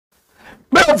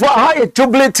for high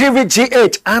Jubilee TV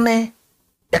GH ane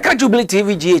yaka Jubilee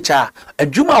TV GH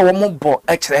adwuma wo mo bo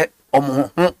ekere omo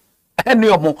ho ene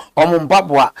omo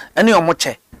mbabwa ene omo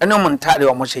che ene omo ntade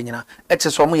omo che nyina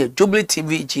ete so omo ye Jubilee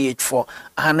TV GH4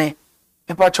 ane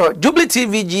mepacho Jubilee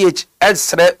TV GH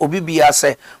esre obibia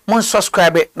se mon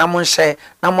subscribe na mon share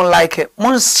na mon like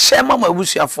mon share mama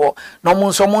abusuafo na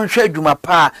mon so mon hwe adwuma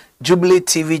pa Jubilee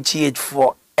TV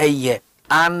GH4 eye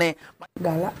ane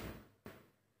gala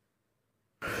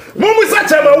Mumu say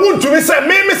Chema want to me say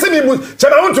me say me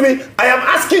Chema want to me I am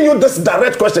asking you this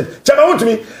direct question Chema want to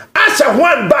me Asha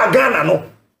Juan ba Ghana no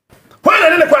Juan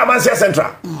na ne kwa Amansia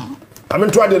Central I'm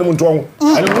into ade mu nto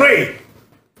and pray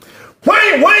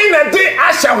why na dey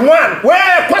Asha Juan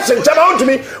where question Chema want to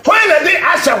me why na dey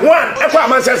Asha Juan e kwa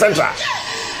Amansia Central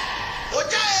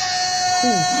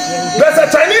There's a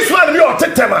Chinese man me or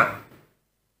Tetema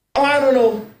oh I don't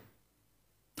know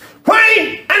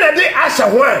why na dey Asha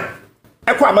Juan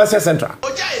Ekwa Amansia Central.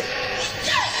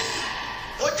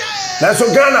 Na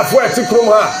so Ghana for eti krom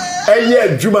ha eye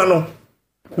adwuma no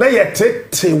na ye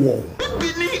tete wo.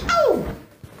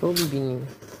 Bini.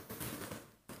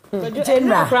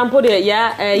 Jenna Frampo de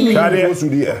ya Kare o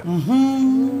sudi e.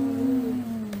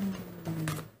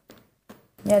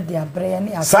 Ya dia bre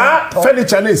ni asa. Sa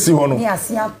furniture na si ho no. Ni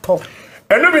ase ato.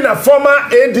 Eno bi na former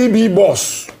ADB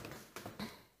boss.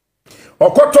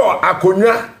 Okoto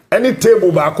akonwa any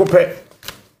table ba akopɛ.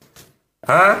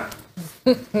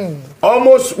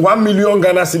 Almost 1 million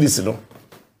Ghana cedis no.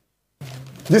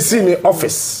 This in the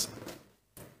office.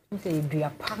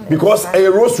 Because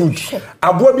a rosewood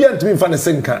aboa bi antimi mfa ne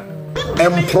senka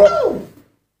empro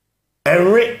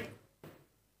enre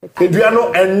edua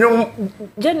no enwom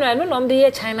general no nom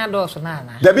de China doors na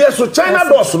na there be so China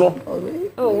doors no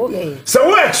oh okay so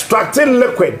we extracting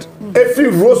liquid every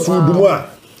rosewood mu a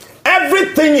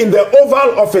everything in the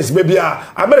Oval Office, baby,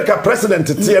 America president,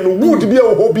 and wood be a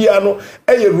hobiano,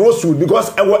 a rosewood,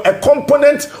 because a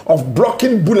component of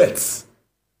blocking bullets.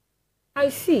 I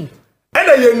see. And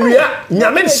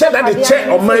Yamin said that the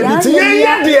chair of my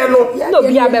dear no,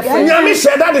 Yamin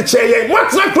said that the chair,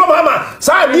 what's that from Hama?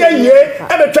 Sa dear ye,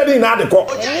 ever trading at the court.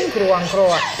 Rosewood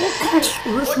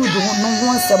no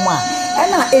one someone,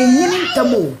 and a yin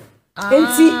tamo. And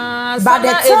see, by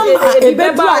the time a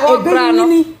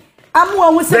bedroom,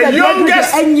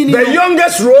 the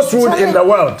youngest rosewood in the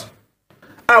world.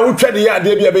 I would try the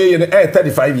idea be in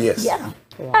 35 years. Yeah.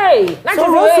 Hey, that's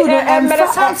so rosewood and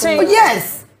something.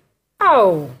 Yes.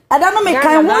 Oh. I don't know me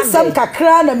kind want some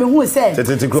kakra na me hu say.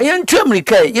 Yen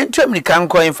America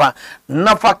nko fa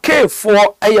na fa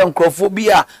K4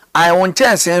 eyankrofobia I won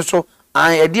chance so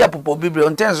I edi apopo bibre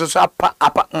on chance so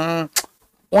apa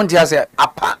on dia say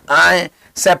apa I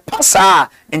se pasa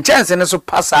in chance ne so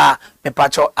pasa me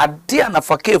pacho ade na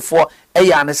fa K4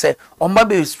 eya ne se on ba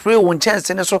be spray won chance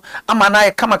ne so ama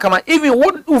na kama even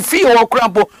wo feel wo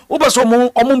krampo wo be so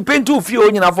omum paintu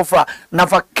feel nyina fofra na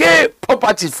fa K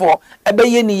properties for ebe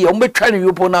ye ni ye on be twa ne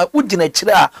yopo na ugina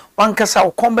kire a wankasa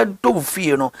wo kombe do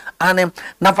feel no ane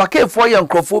na fa K4 ye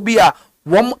nkrofobia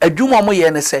wom adwuma mo ye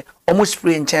ne se omo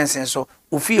spray in chance so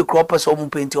wo feel crop so omum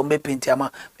painti on be painti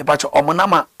ama me pacho omo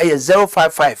nama eye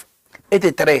 055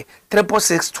 83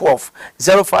 666 12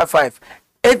 055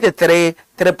 83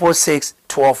 666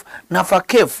 12 na fa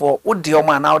K4 wo de o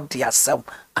ma na wo de asem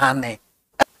ane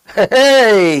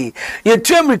hey ye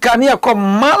tu America ne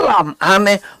yakom malam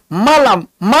ane malam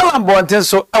bonten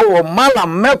so ewo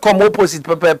malam mekom opposite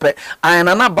pepepe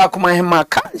ayana na bakoma hema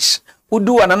cash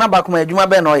udu ana na bakoma adwuma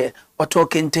be no ye oto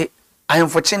kente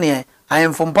ayemfo chene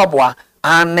ayemfo mpaboa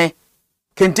ane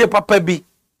kente papa bi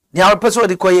ni awo person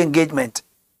de koy engagement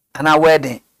ana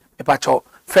wedding me pacho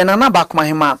fenana bakoma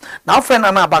hema na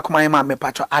fenana bakoma hema me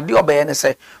pacho ade obeye ne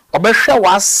se obehwe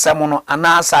wasem no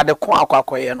ana asade ko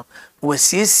akwakoye no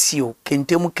wasiesio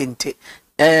kentemu kente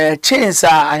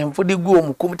chensa ahemfo de gu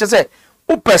omukum te se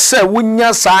upese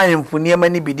wunya sa ahemfo niema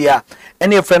ni bidia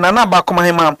ene fenana bakoma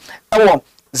hema ewo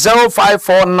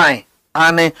 0549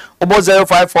 ane obo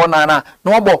 0549 na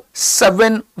no obo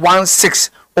 716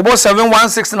 obo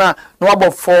 716 na no obo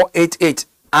 488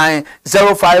 I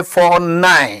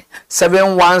 0549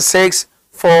 716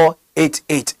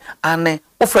 488 ane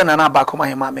ofrena na bakoma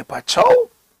hema me pacho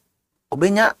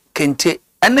obenya kente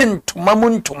ene ntuma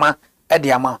muntuma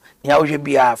ede ama ya wohwe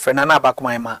bia frena na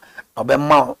bakoma hema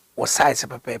obemma wo size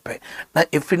pepepe na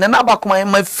efrena na bakoma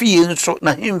hema fie nso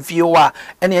na hemfie wa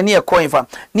ene ne ekoinfa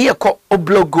ne eko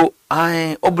oblogo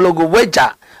oblogo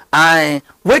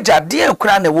weja die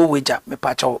kura na wo weja me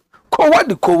pacho ko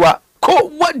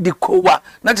wadi kowa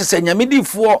na te se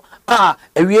nyamedifo a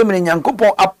ewie mene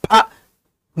nyankopon apa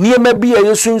niema bi a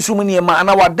yesunsum niema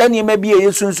ana wada niema bi a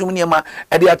yesunsum niema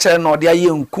e de a kire no de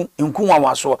aye nku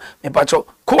wawaso me pacho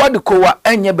kowa de kowa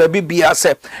enye baby bia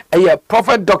se eye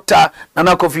prophet doctor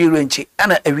Nana Kofi Renchi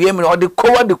ana ewie me de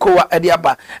kowa e de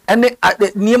aba ene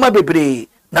niema bebre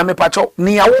na me pacho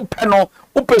ni ya wo pe no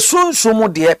wo pe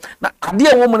sunsum de na ade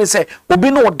a wo mu ne se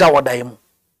obi no da wodai mu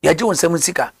ya je wonsam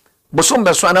sika bosom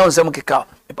beso ana wonsam keka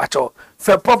me pacho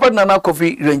fe prophet Nana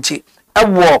Kofi Renchi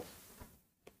ewo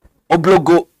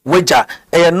oblogo wager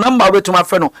a number with my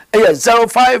friend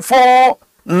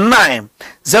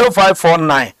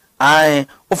 0549 I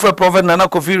offer prophet Nana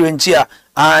Kofi Renchi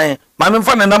I my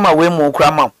friend number we mo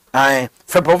krama I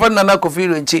for prophet Nana Kofi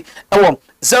Renchi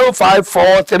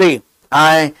 0543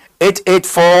 I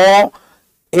 884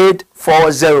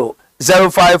 840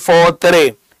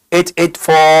 0543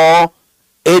 884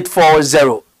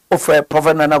 840 offer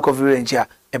prophet Nana Kofi Renchi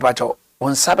e pacho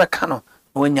on sabe kano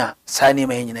wonya sani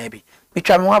me nyina bi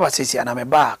metwa me waba sesi ana me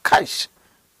ba cash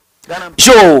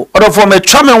so odo for me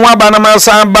twa me waba na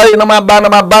masan ba na maba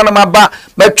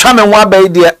metwa me waba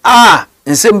de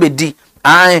nsem bedi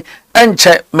ai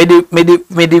enche me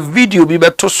de video bi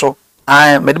beto so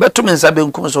ai me de beto me nsa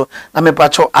benkum so na me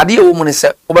pacho ade e wo mu ne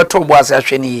se wo beto bo ase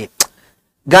ahwe ne ye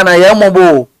Ghana ye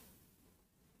mobo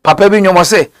papa bi nyomo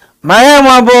se ma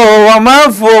mobo wa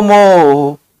mafo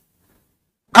mo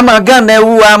ama Ghana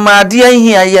wu ama de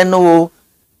ahia ye no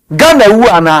Ghana wu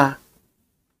ana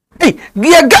eh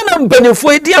Ghana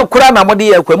mbenefo edi akura na mode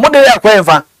ye kwa mode ye kwa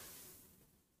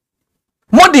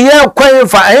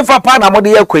enfa enfa pa na mode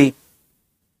ye kwa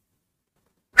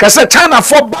kase China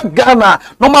for back Ghana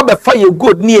no ma be fa ye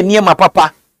good ni eniema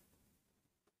papa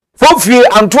fofie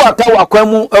anto ata wa kwan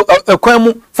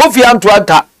mu fofie anto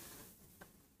ata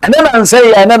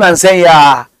enena nsen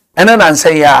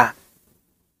ya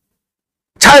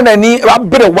China ni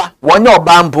abrewa wonye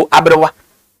obampo abrewa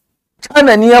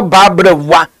China ni ba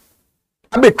abrewa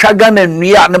abetwa Ghana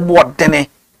nua ne bodene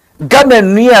Ghana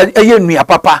nua eye nua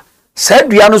papa sa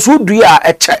dua no so dua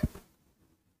eche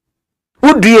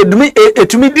udua dumi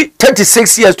etumi di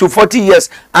 36 years to 40 years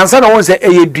ansa na won say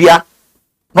eye dua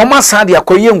no ma sa de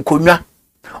akoye nkonwa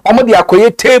omo de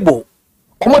akoye table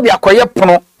omo de akoye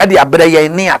pono e de abreye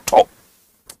ne ato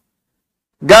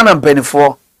Ghana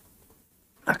mpenifo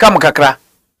akam kakra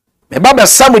me baba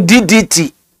sam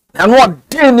DDT na no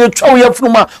den ne twa wo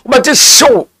yafunuma wo bete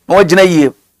show na wo gina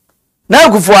yie na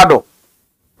akufu ado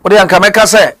wo de anka meka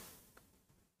se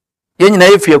ye nyina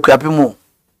ye fie akuape mu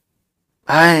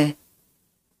ai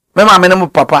me ma me ne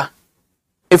papa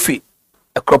efi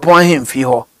akropon ahemfi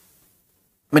ho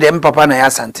me de papa na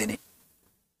ya santini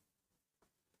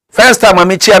first time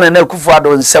me chia na akufu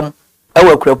ado nsem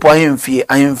ewa akropon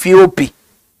ahemfi opi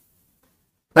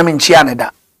na me chia ne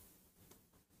da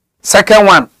second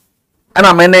one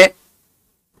ana mene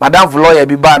madam lawyer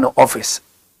bi ba no office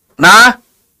na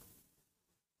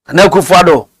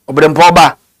kufuado obrempo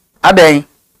ba aden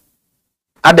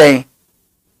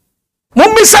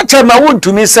mumbi sa chema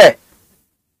wontumi se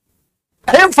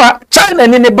emfa China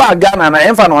ni ne ba Ghana na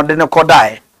emfa na ode ne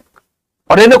kodae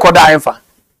emfa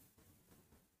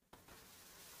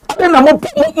ade na mo pe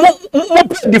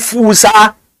di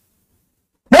fusa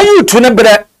na yutu ne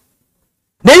bre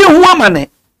na ye hu amane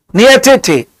ne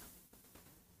yetete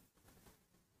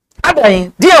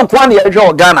adan dia nkwa na ye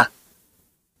hwe Ghana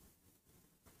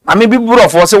I mean people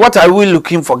of us say what are we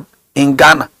looking for in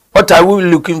Ghana? What are we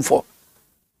looking for?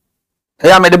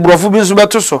 Hey, me the brofu bi so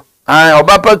beto so.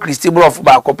 Obapa Christy brofu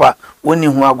ba kopa woni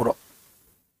hu agro.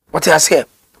 What I say?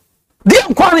 Dia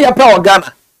nkwa na ye pe o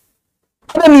Ghana.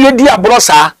 Ana ni ye di abro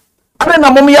saa. Ana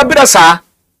na mom ya bere saa.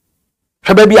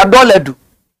 Hwe ba bia $2.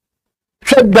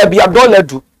 Hwe ba bia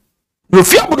 $2. No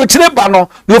fi abro chire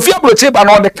ba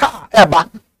no de car eba.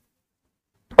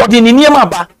 Odi ni niema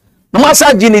ba. No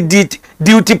masa gini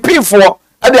duty pay for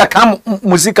ade aka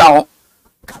musika ho.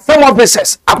 Some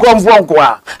officers akromfo nko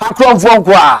a.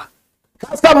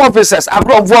 Custom officers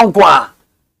akromfo nko a.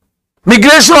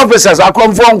 Migration officers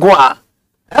akromfo nko a.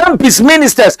 MPs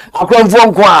ministers akromfo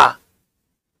nko a.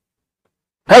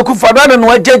 Hakufadana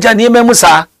no ajeja ni ememu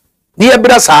sa. Ni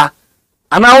ebra sa.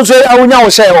 Ana unso awunya wo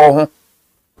hye wo ho.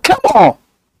 Come on.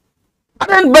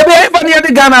 And baby everybody at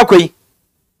the Ghana kwei.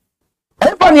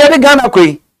 Everybody at the Ghana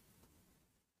kwei.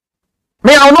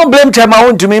 Me I will not blame Chema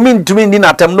won to me mean to me in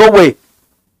atem no way.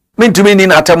 Mean to me in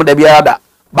atem de biada.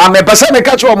 Ba me pese me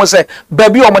catch omo say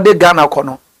baby omo de Ghana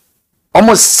kono.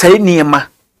 Omo say niema.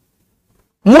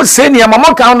 Mo say niema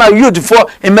mo kan na youth for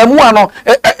ememu ano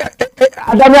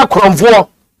adani akromfo.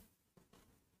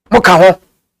 Mo ka ho.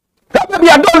 Baby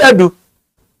 $1 do.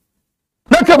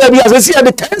 Na ka baby as see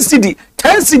the 10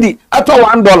 cedi ato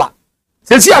 $1.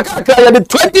 Say see aka ya the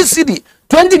 20 cedi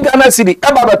 20 Ghana cedi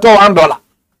eba beto $1.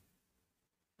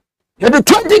 Yede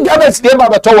 20 Ghana cedi eba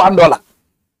beto $1.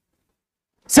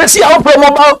 Sesi a open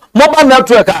mobile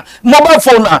network mobile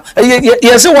phone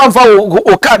yes one for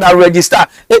o card and register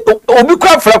obi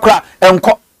kwa fra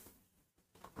enko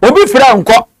obi fra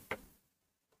enko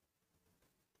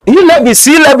E levy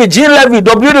C levy G levy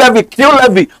W levy Q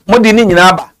levy modi ni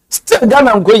nyina ba still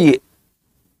Ghana nko ye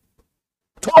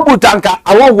tobu tanka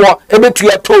awowo ebetu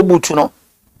ya tobu tu no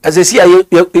asesi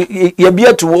ya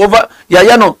bia to over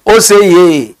ya no o say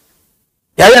ye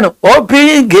ya no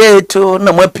open gate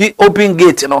na mo open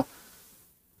gate no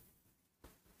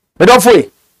me do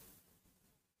foi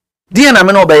die na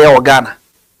me no be ye o Ghana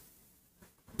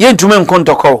ye ntume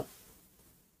nkontoko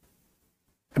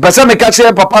Basa me catch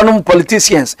papa num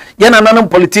politicians ye na nanum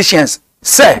politicians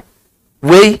say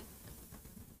we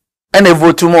and a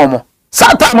vote momo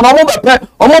satan omo bepe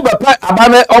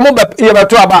abane omo bepe ye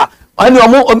beto aba ani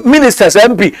omo ministers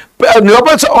MP ni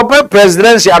open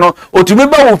presidential no otumi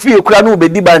ba wo fie kura no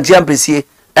obedi banti ampesie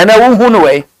ena wo hu no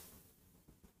we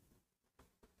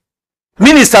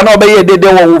minister no obeye dede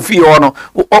wo fie ho no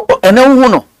ena wo hu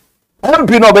no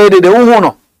MP no obeye dede wo hu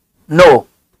no no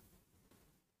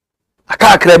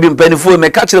aka kra bi mpanifo me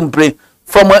catch them pray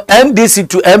from NDC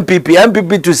to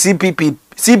MPP to CPP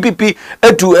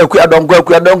to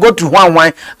Akuadongo to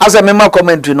Hwan as a member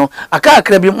commentary no aka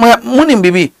kra bi munim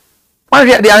bibi wan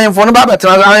hwe de ahemfo no ba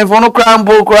betena ahemfo no kra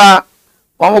mbo kra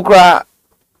omukra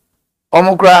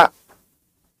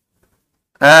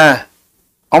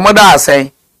omoda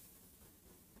asai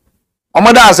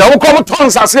wo kom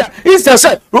tons ase is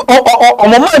say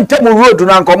omoma ntem road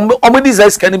na nkom omodi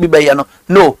zai scan bi be ye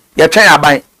no ye twen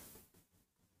abai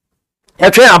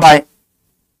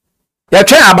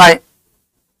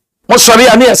mo sori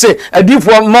ani ese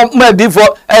adifo mo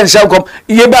adifo enhye kom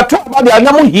ye beto ba de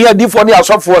anyam hi adifo ne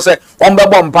asofo se on be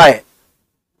bom pae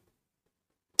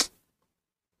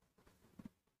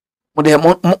mo de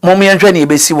mo me nhwe ne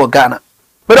be si wo Ghana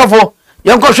bedofo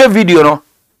ye nko hwe video no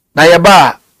na ye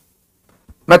ba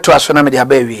meto aso na me de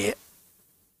abawie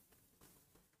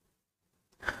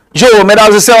jo me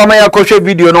da se o ma ya ko hwe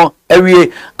video no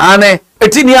awie ane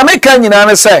etini ameka nyina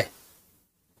ne se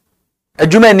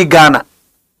adwuma ni Ghana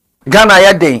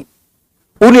ya den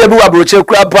uni ebi wa broche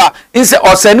kura pa inse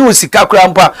osani usika kura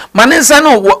mpa manensa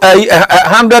no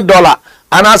 $100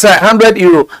 anasa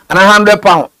 €100 ana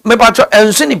 £100 me pacho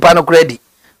enso nipa no kredi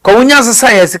ko wunya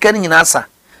sesa ya sika ni nyina asa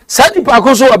sadi pa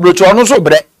ko so wa broche ono so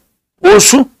bre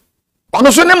osu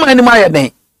ono so ne mani ma ya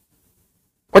den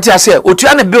what you say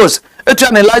otua ne bills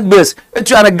etua ne light bills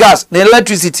etua ne gas ne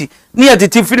electricity ni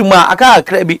atiti free mu aka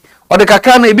akra bi ode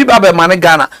kakra na ebi ba be mane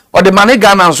Ghana ode mane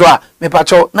Ghana nso a me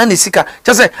pacho na ne sika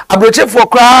che say abrochefo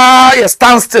kra ye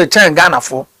stand still chen Ghana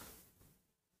fo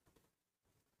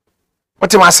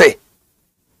what you say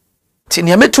ti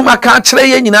ne metuma ka kire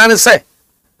ye nyina ne say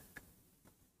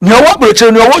ne wo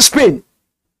abroche ne wo Spain